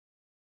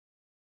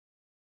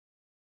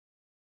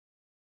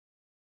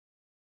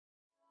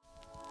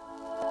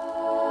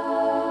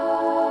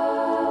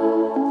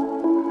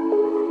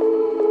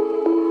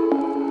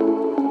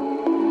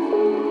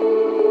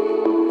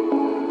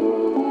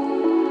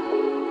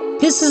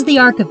This is the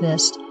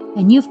Archivist,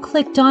 and you've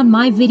clicked on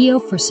my video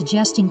for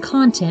suggesting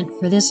content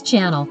for this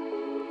channel.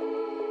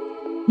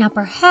 Now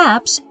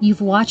perhaps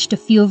you've watched a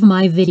few of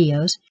my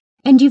videos,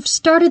 and you've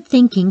started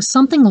thinking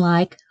something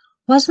like,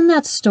 wasn't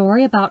that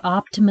story about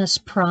Optimus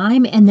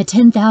Prime and the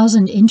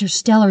 10,000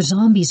 interstellar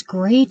zombies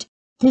great?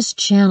 This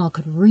channel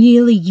could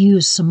really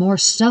use some more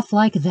stuff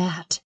like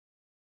that.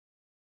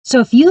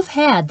 So if you've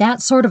had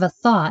that sort of a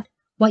thought,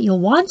 what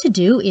you'll want to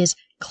do is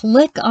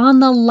click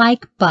on the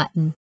like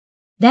button.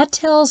 That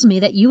tells me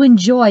that you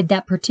enjoyed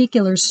that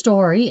particular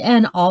story,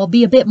 and I'll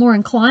be a bit more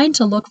inclined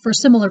to look for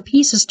similar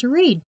pieces to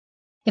read.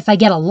 If I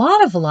get a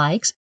lot of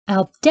likes,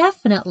 I'll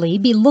definitely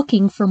be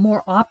looking for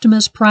more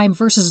Optimus Prime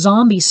versus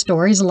zombie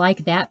stories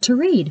like that to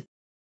read.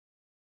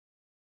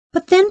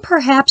 But then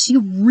perhaps you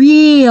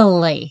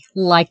really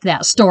like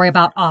that story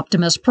about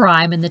Optimus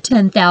Prime and the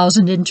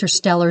 10,000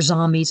 interstellar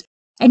zombies,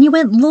 and you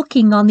went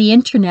looking on the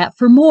internet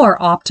for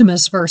more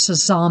Optimus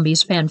versus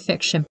zombies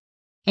fanfiction.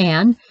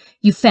 And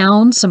you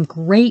found some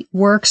great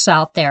works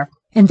out there.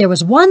 And there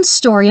was one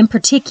story in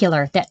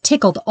particular that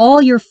tickled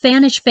all your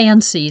fanish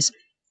fancies.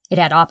 It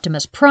had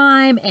Optimus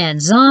Prime and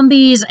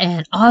zombies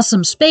and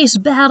awesome space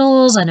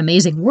battles and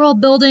amazing world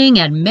building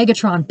and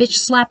Megatron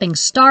bitch-slapping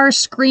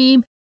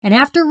Starscream. And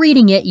after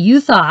reading it, you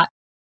thought,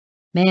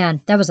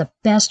 man, that was the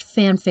best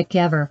fanfic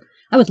ever.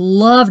 I would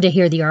love to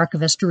hear the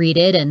Archivist read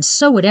it, and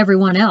so would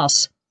everyone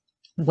else.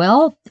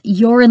 Well,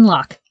 you're in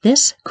luck.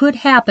 This could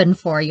happen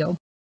for you.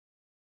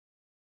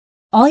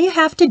 All you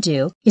have to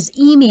do is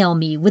email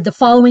me with the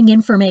following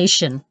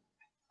information: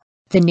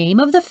 the name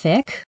of the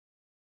fic,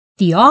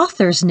 the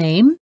author's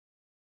name,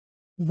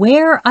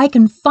 where I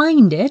can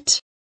find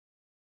it,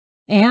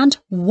 and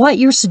what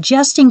you're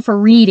suggesting for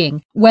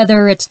reading,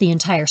 whether it's the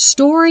entire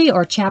story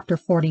or chapter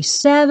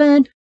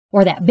 47,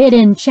 or that bit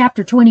in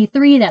chapter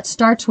 23 that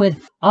starts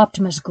with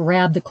Optimus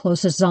grabbed the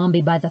closest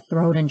zombie by the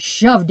throat and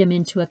shoved him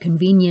into a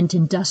convenient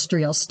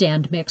industrial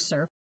stand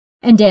mixer,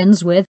 and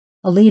ends with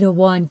Alita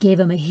 1 gave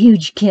him a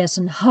huge kiss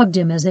and hugged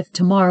him as if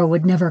tomorrow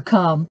would never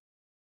come.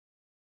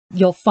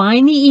 You'll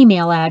find the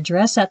email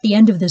address at the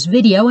end of this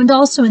video and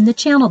also in the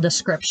channel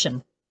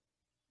description.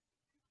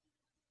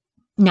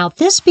 Now,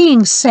 this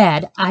being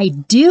said, I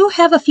do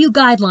have a few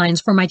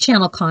guidelines for my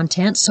channel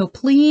content, so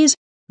please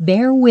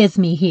bear with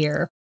me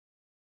here.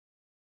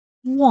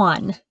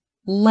 1.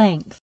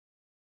 Length.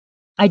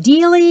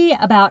 Ideally,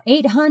 about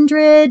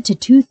 800 to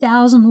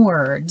 2,000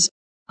 words.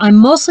 I'm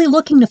mostly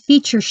looking to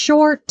feature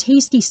short,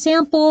 tasty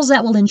samples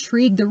that will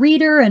intrigue the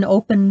reader and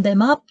open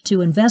them up to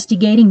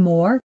investigating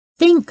more.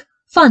 Think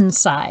fun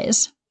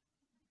size.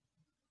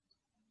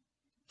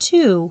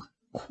 2.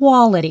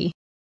 Quality.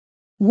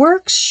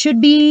 Works should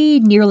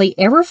be nearly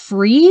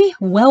error-free,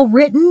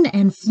 well-written,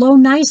 and flow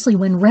nicely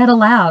when read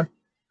aloud.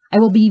 I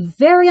will be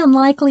very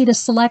unlikely to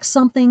select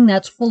something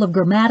that's full of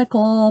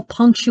grammatical,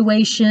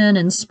 punctuation,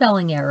 and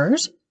spelling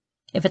errors.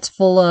 If it's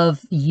full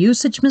of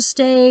usage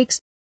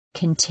mistakes,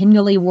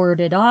 continually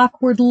worded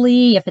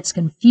awkwardly, if it's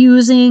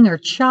confusing or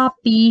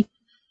choppy,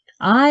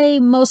 I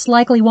most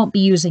likely won't be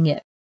using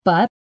it.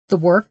 But the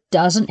work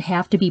doesn't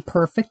have to be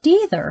perfect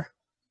either,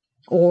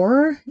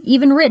 or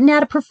even written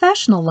at a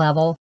professional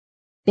level.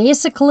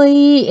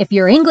 Basically, if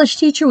your English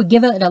teacher would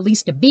give it at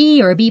least a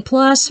B or a B+,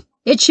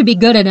 it should be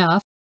good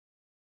enough.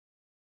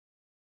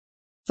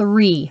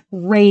 3.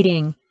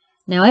 Rating.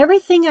 Now,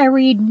 everything I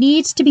read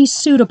needs to be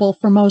suitable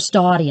for most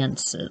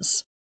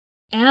audiences.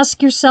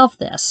 Ask yourself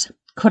this: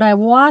 could I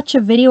watch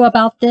a video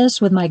about this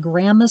with my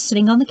grandma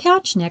sitting on the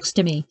couch next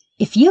to me?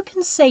 If you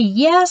can say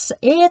yes,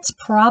 it's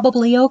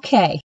probably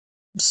okay.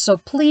 So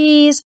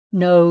please,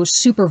 no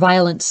super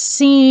violent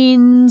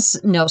scenes,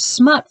 no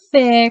smut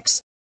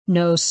fics,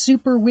 no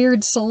super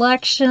weird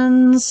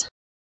selections.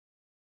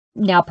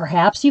 Now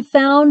perhaps you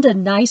found a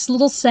nice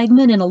little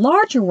segment in a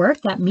larger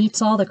work that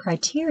meets all the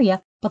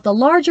criteria, but the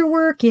larger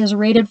work is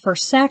rated for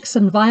sex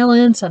and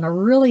violence and a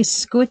really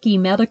squicky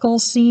medical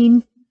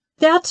scene.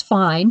 That's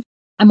fine.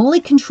 I'm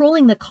only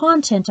controlling the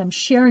content I'm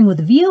sharing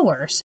with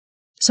viewers,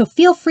 so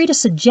feel free to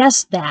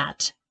suggest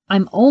that.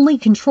 I'm only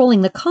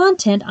controlling the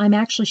content I'm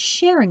actually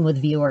sharing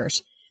with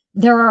viewers.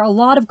 There are a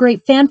lot of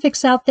great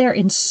fanfics out there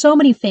in so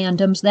many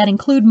fandoms that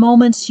include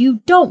moments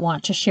you don't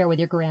want to share with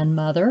your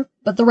grandmother,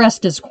 but the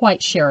rest is quite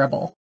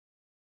shareable.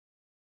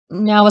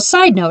 Now, a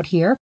side note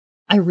here,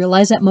 I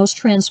realize that most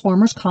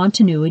Transformers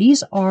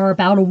continuities are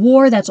about a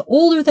war that's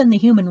older than the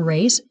human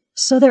race,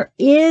 so there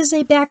is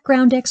a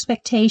background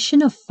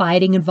expectation of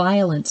fighting and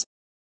violence.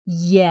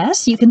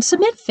 Yes, you can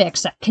submit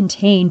fics that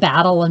contain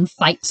battle and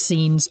fight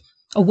scenes.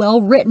 A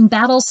well-written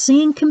battle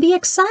scene can be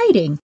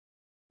exciting.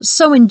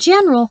 So in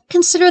general,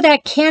 consider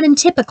that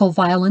canon-typical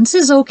violence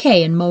is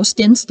okay in most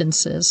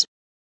instances.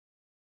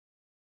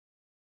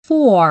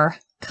 4.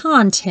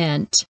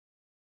 Content.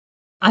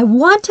 I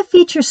want to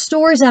feature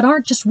stories that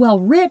aren't just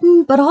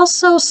well-written, but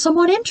also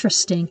somewhat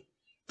interesting.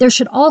 There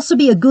should also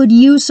be a good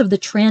use of the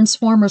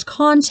Transformers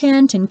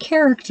content and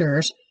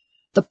characters.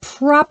 The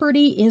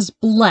property is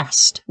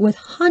blessed with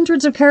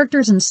hundreds of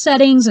characters and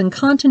settings and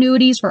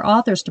continuities for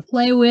authors to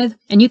play with,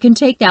 and you can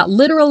take that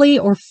literally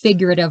or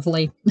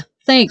figuratively.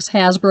 Thanks,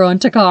 Hasbro and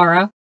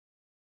Takara.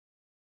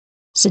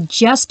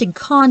 Suggested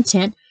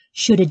content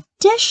should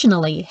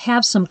additionally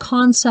have some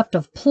concept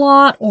of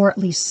plot, or at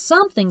least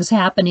something's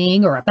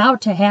happening or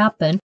about to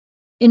happen.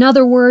 In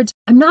other words,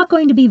 I'm not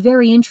going to be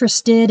very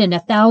interested in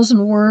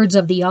 1,000 words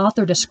of the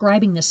author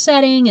describing the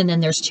setting, and then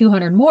there's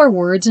 200 more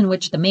words in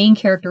which the main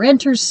character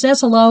enters,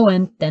 says hello,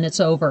 and then it's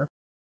over.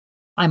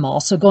 I'm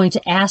also going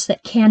to ask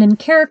that canon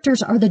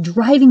characters are the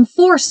driving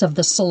force of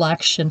the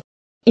selection.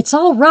 It's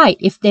all right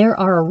if there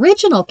are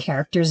original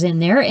characters in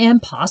there,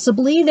 and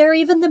possibly they're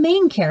even the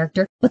main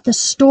character, but the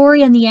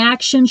story and the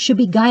action should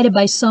be guided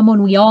by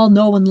someone we all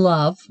know and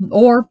love,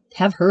 or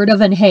have heard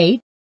of and hate.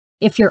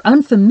 If you're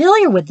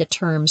unfamiliar with the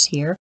terms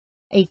here,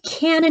 a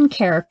canon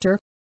character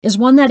is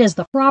one that is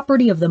the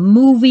property of the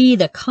movie,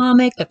 the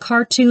comic, the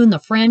cartoon, the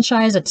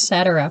franchise,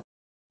 etc.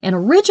 An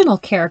original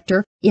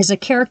character is a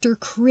character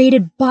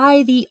created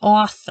by the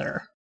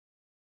author.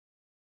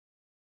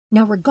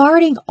 Now,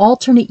 regarding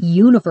alternate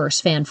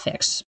universe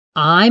fanfics,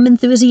 I'm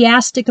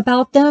enthusiastic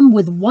about them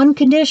with one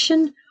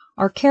condition: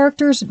 our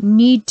characters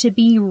need to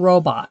be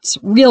robots,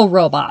 real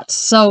robots.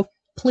 So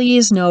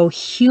please, no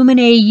human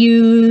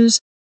AUs.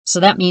 So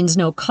that means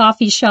no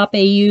coffee shop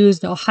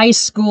AUs, no high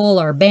school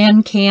or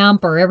band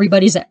camp or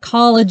everybody's at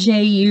college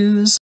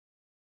AUs.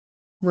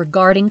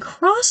 Regarding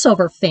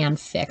crossover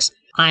fanfics,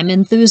 I'm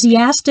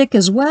enthusiastic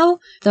as well,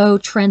 though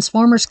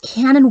Transformers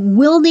canon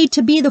will need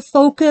to be the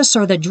focus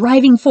or the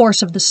driving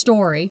force of the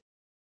story.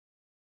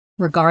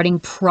 Regarding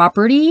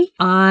property,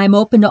 I'm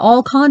open to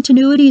all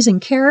continuities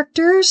and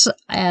characters.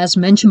 As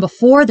mentioned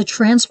before, the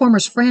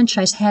Transformers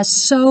franchise has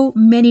so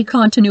many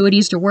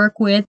continuities to work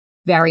with,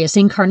 various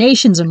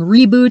incarnations and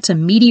reboots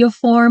and media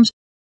forms.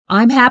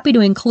 I'm happy to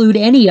include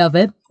any of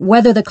it,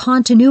 whether the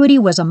continuity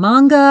was a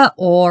manga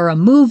or a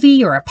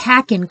movie or a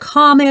pack-in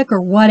comic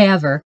or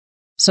whatever.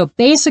 So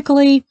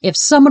basically, if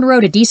someone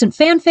wrote a decent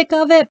fanfic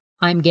of it,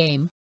 I'm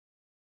game.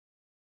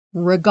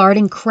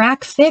 Regarding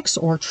crack fics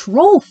or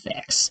troll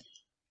fics,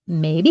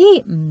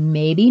 maybe,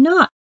 maybe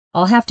not.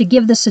 I'll have to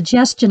give the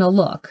suggestion a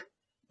look.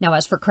 Now,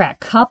 as for crack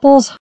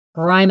couples,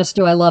 Grimus,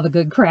 do I love a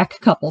good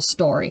crack couple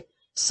story.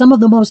 Some of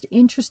the most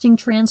interesting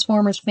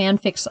Transformers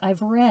fanfics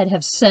I've read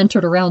have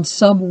centered around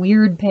some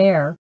weird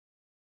pair.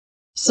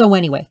 So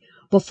anyway,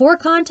 before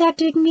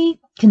contacting me,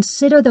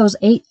 consider those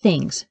 8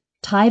 things: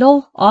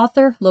 title,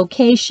 author,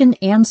 location,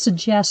 and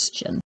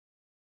suggestion.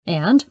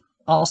 And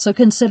also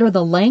consider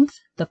the length,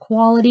 the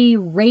quality,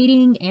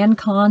 rating, and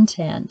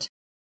content.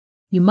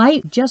 You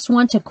might just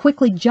want to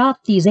quickly jot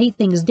these 8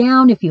 things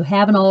down if you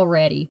haven't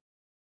already.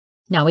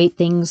 Now, 8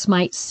 things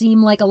might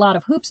seem like a lot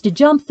of hoops to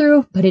jump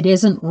through, but it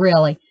isn't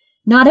really.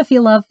 Not if you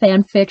love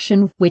fan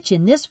fiction, which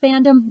in this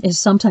fandom is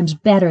sometimes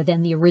better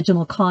than the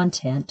original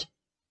content.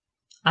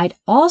 I'd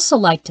also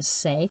like to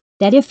say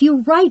that if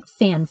you write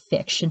fan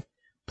fiction,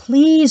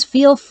 please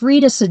feel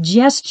free to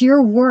suggest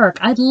your work.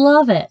 I'd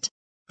love it.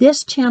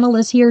 This channel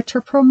is here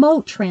to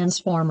promote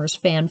Transformers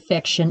fan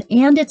fiction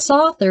and its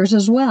authors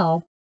as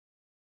well.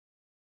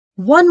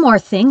 One more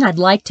thing I'd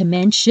like to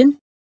mention.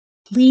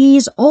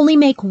 Please only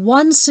make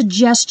 1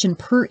 suggestion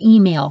per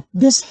email.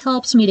 This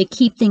helps me to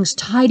keep things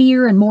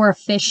tidier and more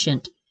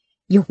efficient.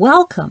 You're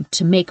welcome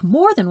to make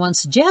more than 1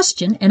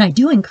 suggestion, and I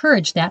do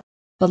encourage that.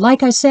 But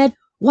like I said,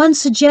 1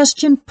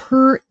 suggestion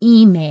per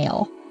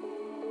email.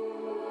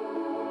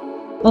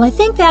 Well, I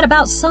think that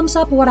about sums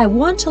up what I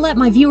want to let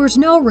my viewers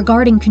know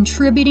regarding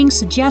contributing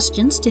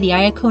suggestions to the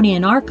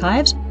Iaconian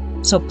Archives.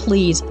 So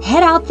please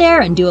head out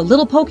there and do a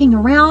little poking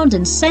around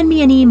and send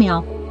me an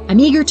email. I'm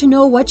eager to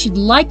know what you'd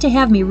like to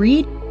have me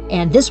read,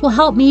 and this will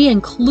help me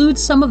include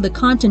some of the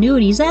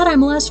continuities that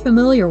I'm less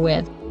familiar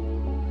with.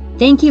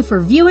 Thank you for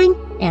viewing,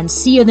 and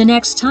see you the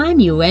next time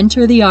you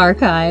enter the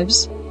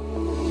archives.